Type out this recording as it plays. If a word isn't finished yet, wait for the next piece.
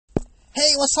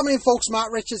Hey, what's happening, folks?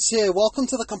 Matt Richards here. Welcome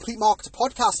to the Complete Marketer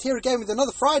Podcast. Here again with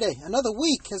another Friday. Another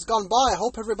week has gone by. I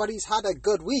hope everybody's had a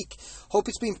good week. Hope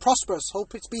it's been prosperous.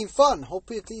 Hope it's been fun. Hope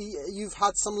you've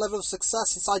had some level of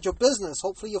success inside your business.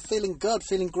 Hopefully you're feeling good,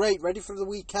 feeling great, ready for the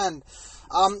weekend.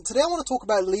 Today I want to talk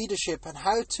about leadership and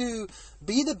how to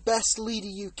be the best leader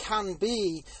you can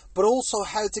be, but also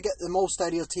how to get the most out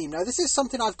of your team. Now, this is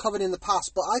something I've covered in the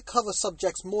past, but I cover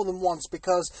subjects more than once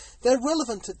because they're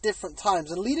relevant at different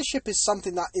times. And leadership is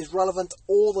something that is relevant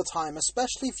all the time,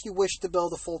 especially if you wish to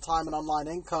build a full-time and online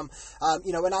income,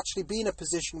 and actually be in a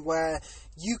position where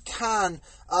you can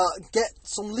get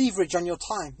some leverage on your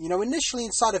time. Initially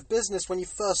inside of business, when you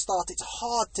first start, it's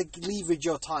hard to leverage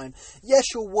your time. Yes,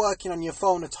 you're working on your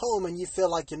phone at home and you feel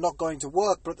like you're not going to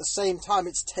work, but at the same time,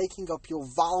 it's taking up your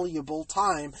valuable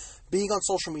time being on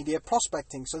social media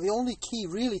prospecting. So the only key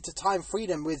really to time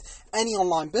freedom with any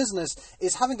online business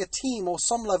is having a team or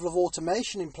some level of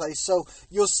automation in place so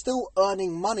you're still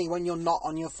earning money when you're not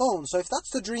on your phone. So if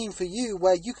that's the dream for you,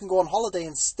 where you can go on holiday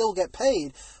and still get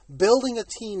paid, building a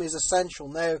team is essential.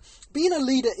 Now, being a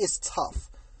leader is tough.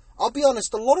 I'll be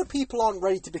honest, a lot of people aren't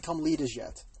ready to become leaders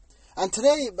yet. And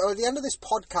today, at the end of this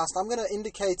podcast, I'm going to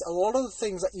indicate a lot of the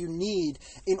things that you need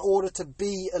in order to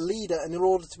be a leader and in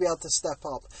order to be able to step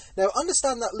up. Now,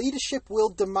 understand that leadership will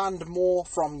demand more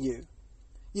from you.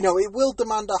 It will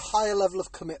demand a higher level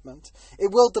of commitment.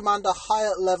 It will demand a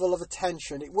higher level of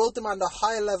attention. It will demand a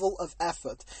higher level of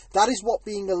effort. That is what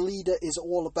being a leader is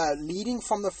all about. Leading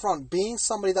from the front, being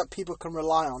somebody that people can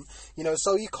rely on.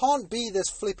 So you can't be this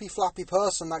flippy flappy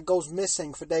person that goes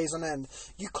missing for days on end.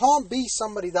 You can't be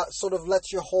somebody that sort of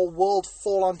lets your whole world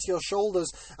fall onto your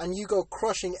shoulders and you go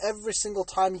crushing every single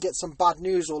time you get some bad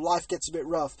news or life gets a bit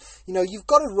rough. You've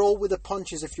got to roll with the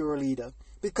punches if you're a leader,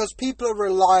 because people are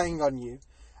relying on you.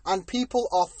 And people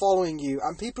are following you,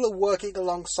 and people are working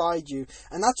alongside you,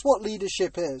 and that's what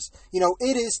leadership is.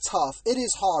 It is tough, it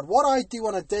is hard. What I do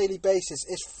on a daily basis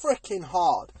is freaking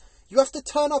hard. You have to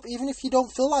turn up even if you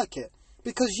don't feel like it,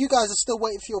 because you guys are still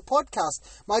waiting for your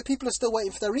podcast. My people are still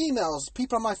waiting for their emails.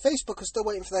 People on my Facebook are still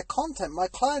waiting for their content. My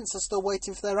clients are still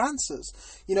waiting for their answers.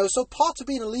 So part of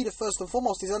being a leader, first and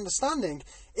foremost, is understanding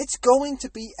it's going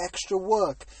to be extra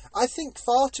work. I think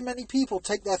far too many people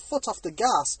take their foot off the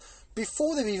gas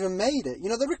before they've even made it.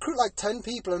 They recruit like 10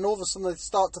 people and all of a sudden they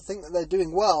start to think that they're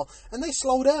doing well and they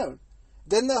slow down.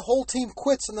 Then their whole team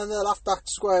quits and then they're left back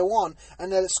to square one and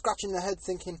they're scratching their head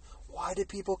thinking, why do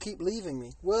people keep leaving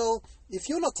me? Well, if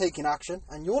you're not taking action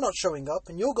and you're not showing up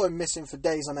and you're going missing for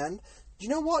days on end, do you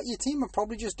know what? Your team are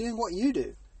probably just doing what you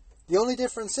do. The only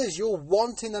difference is you're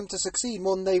wanting them to succeed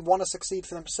more than they want to succeed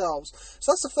for themselves.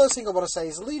 So that's the first thing I want to say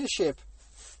is leadership.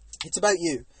 It's about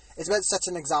you. It's about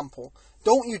setting an example.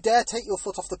 Don't you dare take your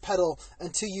foot off the pedal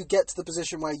until you get to the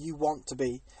position where you want to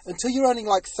be. Until you're earning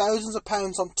like thousands of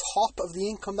pounds on top of the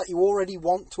income that you already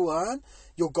want to earn,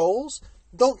 your goals,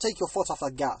 don't take your foot off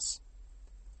the gas.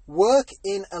 Work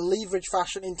in a leverage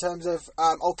fashion in terms of,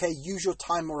 use your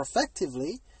time more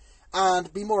effectively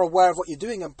and be more aware of what you're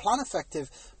doing and plan effective.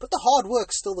 But the hard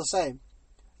work's still the same.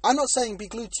 I'm not saying be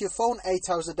glued to your phone 8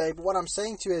 hours a day, but what I'm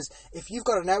saying to you is, if you've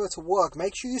got an hour to work,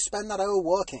 make sure you spend that hour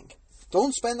working.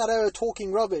 Don't spend that hour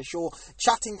talking rubbish or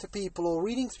chatting to people or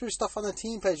reading through stuff on the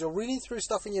team page or reading through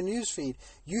stuff in your newsfeed.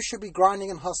 You should be grinding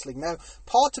and hustling. Now,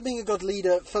 part of being a good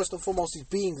leader, first and foremost, is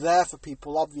being there for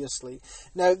people, obviously.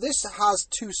 Now, this has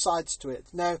two sides to it.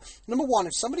 Now, number one,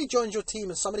 if somebody joins your team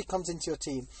and somebody comes into your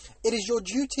team, it is your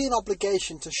duty and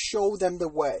obligation to show them the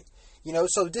way.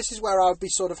 So this is where I would be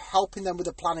sort of helping them with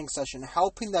a planning session,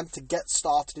 helping them to get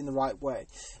started in the right way.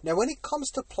 Now, when it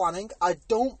comes to planning, I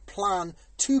don't plan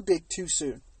too big too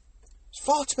soon.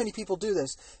 Far too many people do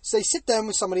this. So they sit down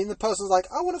with somebody and the person's like,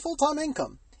 I want a full-time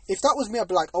income. If that was me, I'd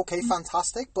be like, okay,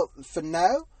 fantastic. But for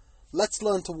now, let's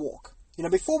learn to walk.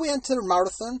 Before we enter a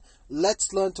marathon,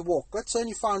 let's learn to walk. Let's earn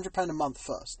you £500 a month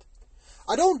first.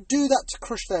 I don't do that to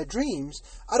crush their dreams.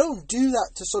 I don't do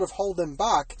that to sort of hold them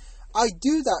back. I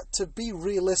do that to be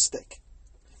realistic.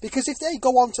 Because if they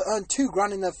go on to earn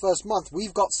 £2,000 in their first month,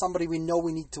 we've got somebody we know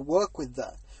we need to work with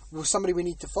there. With somebody we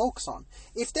need to focus on.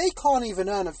 If they can't even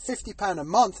earn a £50 a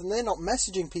month and they're not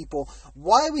messaging people,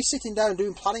 why are we sitting down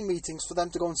doing planning meetings for them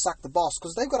to go and sack the boss?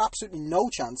 Because they've got absolutely no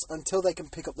chance until they can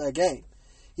pick up their game.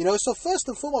 So first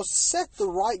and foremost, set the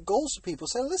right goals for people.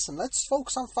 Say, listen, let's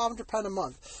focus on £500 a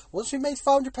month. Once we made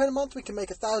 £500 a month, we can make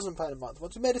 £1,000 a month.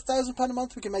 Once we made £1,000 a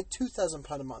month, we can make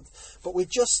 £2,000 a month. But we're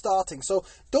just starting. So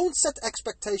don't set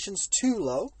expectations too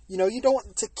low. You don't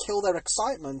want to kill their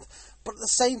excitement. But at the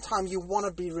same time, you want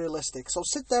to be realistic. So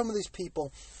sit down with these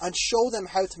people and show them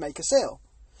how to make a sale.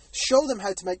 Show them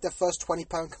how to make their first £20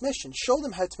 commission. Show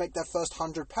them how to make their first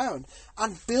 £100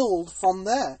 and build from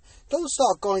there. Don't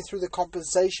start going through the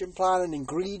compensation plan and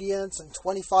ingredients and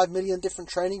 25 million different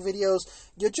training videos.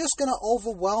 You're just going to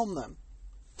overwhelm them.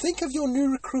 Think of your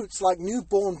new recruits like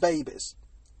newborn babies.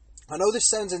 I know this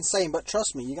sounds insane, but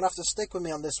trust me, you're going to have to stick with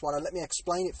me on this one and let me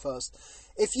explain it first.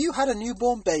 If you had a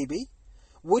newborn baby,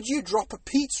 would you drop a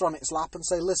pizza on its lap and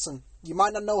say, listen, you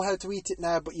might not know how to eat it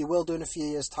now, but you will do in a few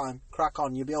years' time. Crack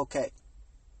on, you'll be okay.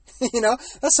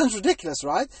 That sounds ridiculous,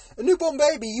 right? A newborn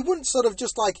baby, you wouldn't sort of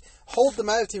just like hold them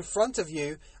out in front of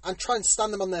you and try and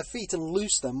stand them on their feet and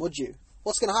loose them, would you?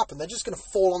 What's going to happen? They're just going to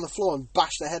fall on the floor and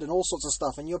bash their head and all sorts of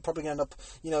stuff, and you're probably going to end up,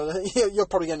 you're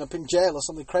probably going to end up in jail or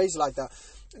something crazy like that.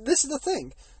 This is the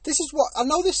thing. This is what, I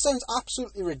know this sounds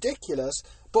absolutely ridiculous,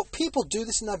 but people do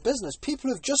this in their business.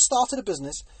 People who've just started a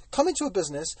business, come into a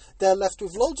business, they're left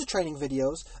with loads of training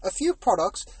videos, a few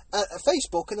products, a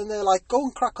Facebook, and then they're like, go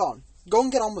and crack on. Go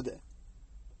and get on with it.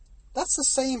 That's the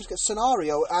same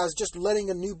scenario as just letting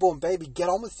a newborn baby get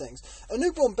on with things. A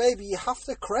newborn baby, you have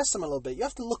to caress them a little bit. You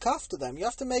have to look after them. You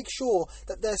have to make sure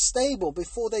that they're stable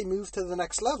before they move to the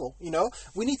next level.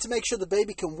 We need to make sure the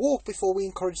baby can walk before we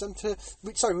encourage them to...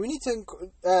 we need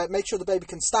to make sure the baby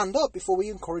can stand up before we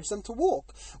encourage them to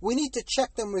walk. We need to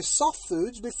check them with soft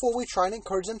foods before we try and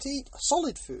encourage them to eat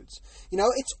solid foods.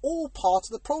 It's all part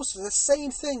of the process. The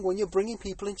same thing when you're bringing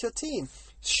people into your team.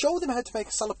 Show them how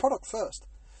to sell a product first.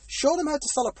 Show them how to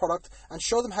sell a product and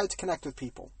show them how to connect with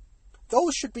people.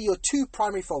 Those should be your two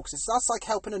primary focuses. That's like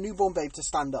helping a newborn baby to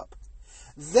stand up.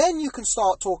 Then you can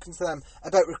start talking to them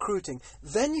about recruiting.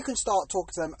 Then you can start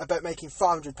talking to them about making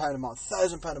 £500 a month,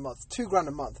 £1,000 a month, £2,000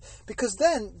 a month. Because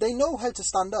then they know how to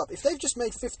stand up. If they've just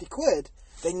made 50 quid,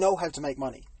 they know how to make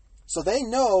money. So they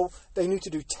know they need to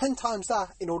do 10 times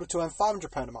that in order to earn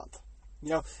 £500 a month.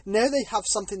 Now they have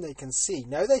something they can see.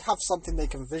 Now they have something they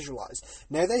can visualize.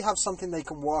 Now they have something they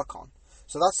can work on.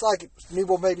 So that's like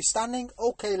newborn baby standing.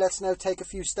 Okay, let's now take a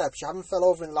few steps. You haven't fell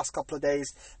over in the last couple of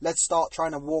days. Let's start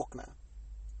trying to walk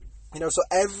now. So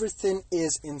everything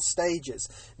is in stages.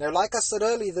 Now, like I said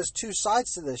earlier, there's two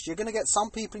sides to this. You're going to get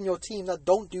some people in your team that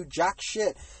don't do jack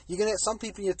shit. You're going to get some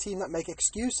people in your team that make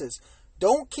excuses.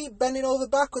 Don't keep bending over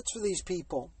backwards for these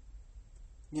people.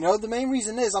 The main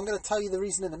reason is, I'm going to tell you the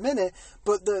reason in a minute,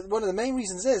 but one of the main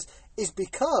reasons is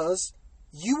because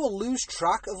you will lose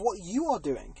track of what you are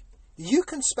doing. You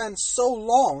can spend so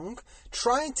long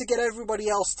trying to get everybody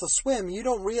else to swim, you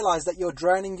don't realize that you're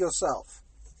drowning yourself.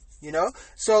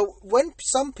 So when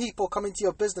some people come into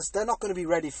your business, they're not going to be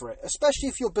ready for it, especially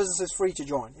if your business is free to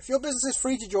join. If your business is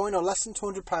free to join or less than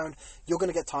 £200, you're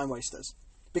going to get time wasters.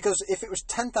 Because if it was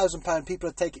 £10,000, people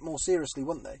would take it more seriously,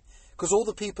 wouldn't they? Because all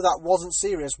the people that wasn't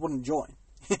serious wouldn't join.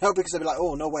 Because they'd be like,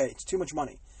 oh, no way, it's too much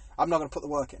money. I'm not going to put the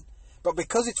work in. But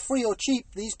because it's free or cheap,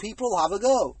 these people will have a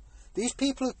go. These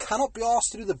people who cannot be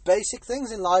asked to do the basic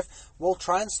things in life will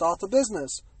try and start a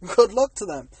business. Good luck to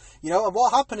them. And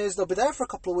what happened is they'll be there for a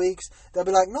couple of weeks. They'll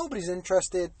be like, nobody's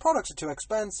interested. Products are too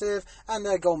expensive. And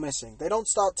they go missing. They don't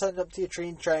start turning up to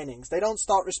your trainings. They don't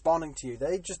start responding to you.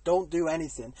 They just don't do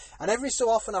anything. And every so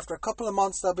often, after a couple of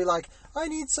months, they'll be like, I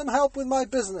need some help with my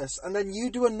business. And then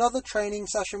you do another training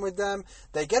session with them.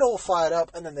 They get all fired up.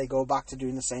 And then they go back to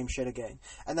doing the same shit again.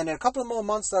 And then in a couple of more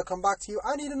months, they'll come back to you.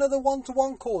 I need another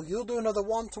one-to-one call. You'll do another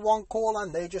one-to-one call.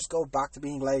 And they just go back to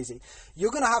being lazy.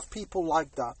 You're going to have people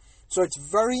like that. So it's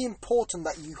very important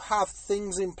that you have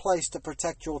things in place to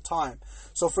protect your time.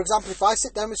 So for example, if I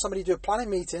sit down with somebody to do a planning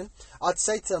meeting, I'd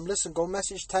say to them, listen, go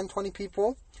message 10, 20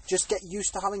 people. Just get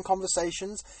used to having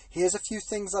conversations. Here's a few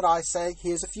things that I say.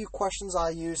 Here's a few questions I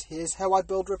use. Here's how I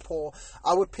build rapport.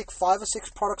 I would pick 5 or 6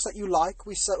 products that you like.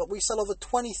 We sell over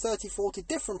 20, 30, 40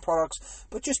 different products,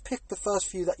 but just pick the first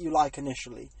few that you like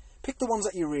initially. Pick the ones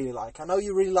that you really like. I know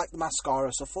you really like the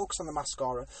mascara, so focus on the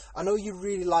mascara. I know you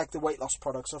really like the weight loss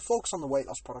product, so focus on the weight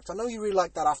loss product. I know you really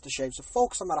like that aftershave, so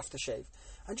focus on that aftershave.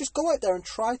 And just go out there and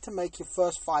try to make your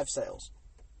first 5 sales.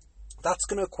 That's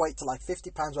going to equate to like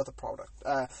 £50 worth of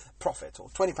profit, or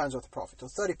 £20 worth of profit, or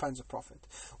 £30 of profit.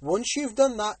 Once you've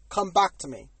done that, come back to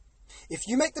me. If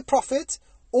you make the profit,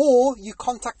 or you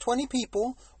contact 20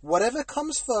 people, whatever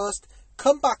comes first,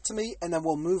 come back to me, and then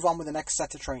we'll move on with the next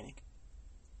set of training.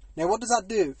 Now, what does that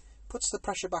do? Puts the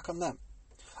pressure back on them.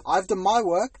 I've done my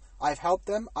work. I've helped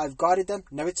them. I've guided them.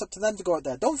 Now it's up to them to go out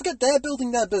there. Don't forget, they're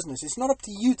building their business. It's not up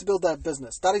to you to build their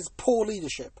business. That is poor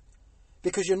leadership.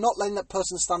 Because you're not letting that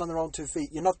person stand on their own 2 feet.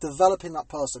 You're not developing that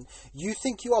person. You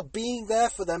think you are being there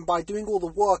for them by doing all the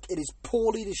work. It is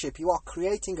poor leadership. You are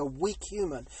creating a weak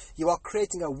human. You are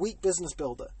creating a weak business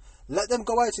builder. Let them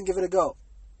go out and give it a go.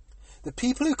 The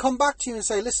people who come back to you and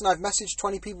say, listen, I've messaged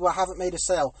 20 people but I haven't made a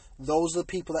sale, those are the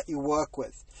people that you work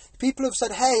with. The people who have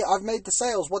said, hey, I've made the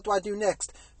sales, what do I do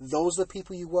next? Those are the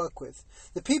people you work with.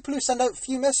 The people who send out a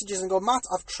few messages and go, Matt,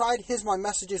 I've tried, here's my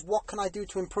messages, what can I do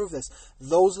to improve this?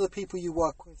 Those are the people you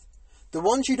work with. The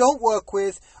ones you don't work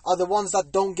with are the ones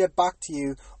that don't get back to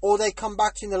you, or they come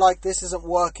back to you and they're like, this isn't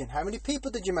working. How many people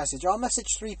did you message? I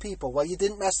messaged 3 people. Well, you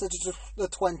didn't message the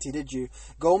 20, did you?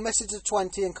 Go message the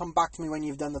 20 and come back to me when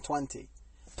you've done the 20.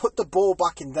 Put the ball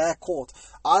back in their court.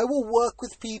 I will work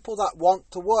with people that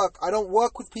want to work. I don't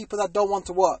work with people that don't want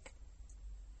to work.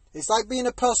 It's like being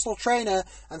a personal trainer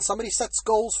and somebody sets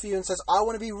goals for you and says, I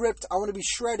want to be ripped, I want to be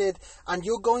shredded, and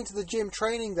you're going to the gym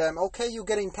training them. Okay, you're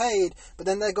getting paid, but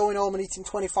then they're going home and eating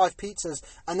 25 pizzas,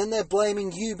 and then they're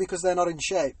blaming you because they're not in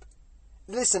shape.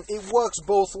 Listen, it works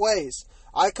both ways.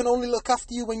 I can only look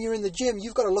after you when you're in the gym.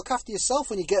 You've got to look after yourself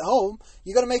when you get home.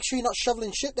 You've got to make sure you're not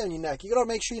shoveling shit down your neck. You've got to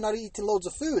make sure you're not eating loads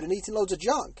of food and eating loads of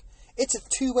junk. It's a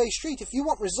two-way street. If you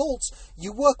want results,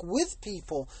 you work with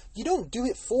people. You don't do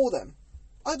it for them.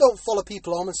 I don't follow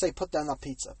people home and say, put down that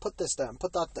pizza, put this down,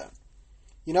 put that down.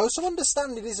 You know, so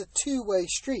understand it is a two-way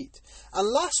street. And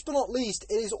last but not least,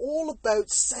 it is all about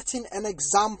setting an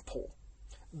example.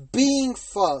 Being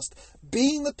first.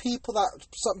 Being the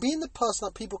person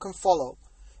that people can follow.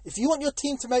 If you want your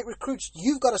team to make recruits,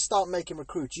 you've got to start making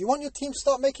recruits. You want your team to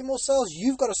start making more sales,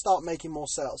 you've got to start making more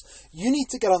sales. You need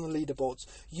to get on the leaderboards.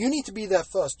 You need to be there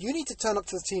first. You need to turn up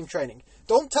to the team training.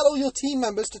 Don't tell all your team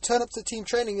members to turn up to the team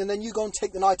training and then you go and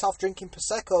take the night off drinking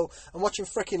Prosecco and watching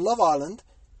frickin' Love Island.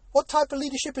 What type of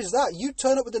leadership is that? You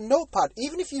turn up with a notepad.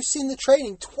 Even if you've seen the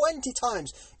training 20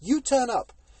 times, you turn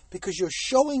up. Because you're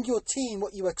showing your team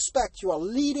what you expect. You are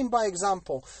leading by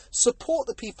example. Support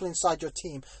the people inside your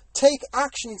team. Take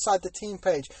action inside the team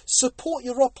page. Support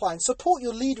your upline. Support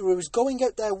your leader who is going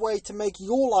out their way to make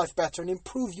your life better and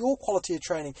improve your quality of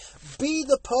training. Be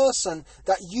the person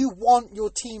that you want your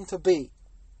team to be.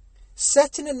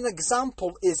 Setting an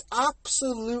example is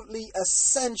absolutely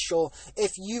essential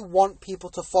if you want people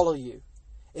to follow you.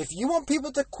 If you want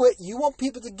people to quit, you want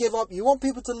people to give up, you want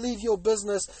people to leave your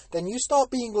business, then you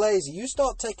start being lazy. You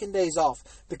start taking days off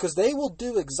because they will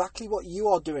do exactly what you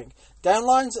are doing.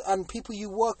 Downlines and people you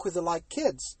work with are like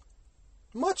kids.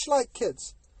 Much like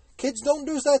kids. Kids don't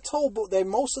do as they're told, but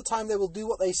most of the time they will do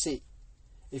what they see.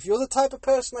 If you're the type of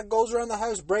person that goes around the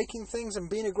house breaking things and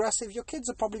being aggressive, your kids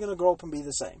are probably going to grow up and be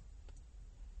the same.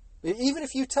 Even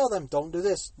if you tell them, don't do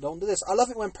this, don't do this. I love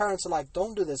it when parents are like,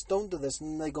 don't do this, and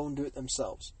then they go and do it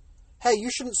themselves. Hey, you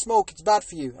shouldn't smoke, it's bad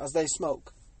for you, as they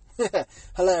smoke.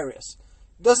 Hilarious.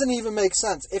 Doesn't even make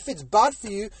sense. If it's bad for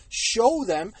you, show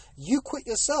them, you quit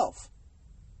yourself.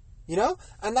 You know?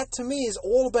 And that to me is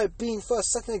all about being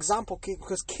first, setting an example,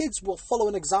 because kids will follow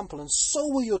an example, and so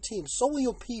will your team, so will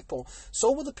your people,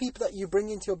 so will the people that you bring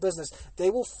into your business. They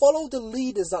will follow the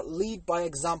leaders that lead by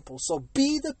example. So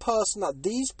be the person that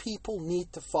these people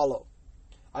need to follow.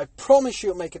 I promise you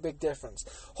it'll make a big difference.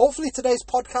 Hopefully today's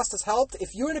podcast has helped.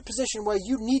 If you're in a position where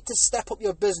you need to step up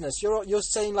your business, you're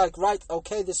saying like, right,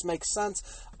 okay, this makes sense.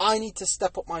 I need to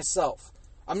step up myself.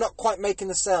 I'm not quite making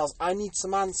the sales. I need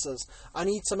some answers. I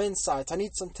need some insight. I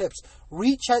need some tips.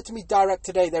 Reach out to me direct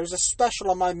today. There is a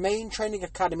special on my main training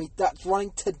academy that's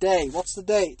running today. What's the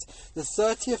date? The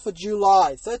 30th of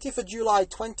July. 30th of July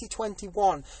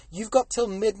 2021. You've got till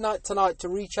midnight tonight to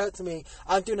reach out to me.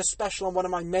 I'm doing a special on one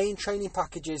of my main training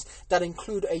packages that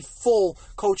include a full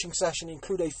coaching session,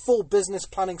 include a full business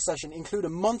planning session, include a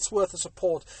month's worth of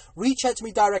support. Reach out to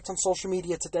me direct on social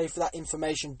media today for that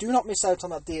information. Do not miss out on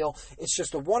that deal. It's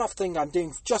just a one-off thing I'm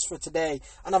doing just for today.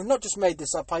 And I've not just made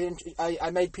this up.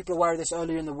 I made people aware of this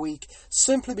earlier in the week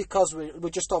simply because we're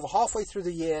just over halfway through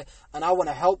the year and I want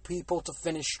to help people to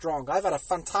finish strong. I've had a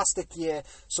fantastic year,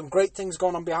 some great things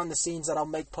going on behind the scenes that I'll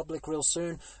make public real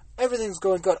soon. Everything's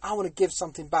going good. I want to give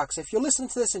something back. So if you're listening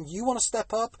to this and you want to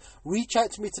step up, reach out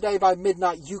to me today by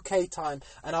midnight UK time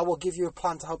and I will give you a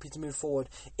plan to help you to move forward.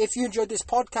 If you enjoyed this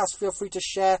podcast, feel free to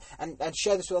share and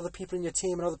share this with other people in your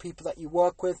team and other people that you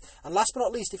work with. And last but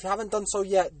not least, if you haven't done so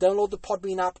yet, download the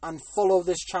Podbean app and follow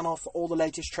this channel for all the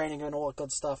latest training and all that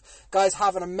good stuff. Guys,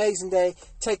 have an amazing day.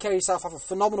 Take care of yourself. Have a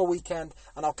phenomenal weekend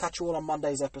and I'll catch you all on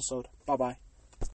Monday's episode. Bye-bye.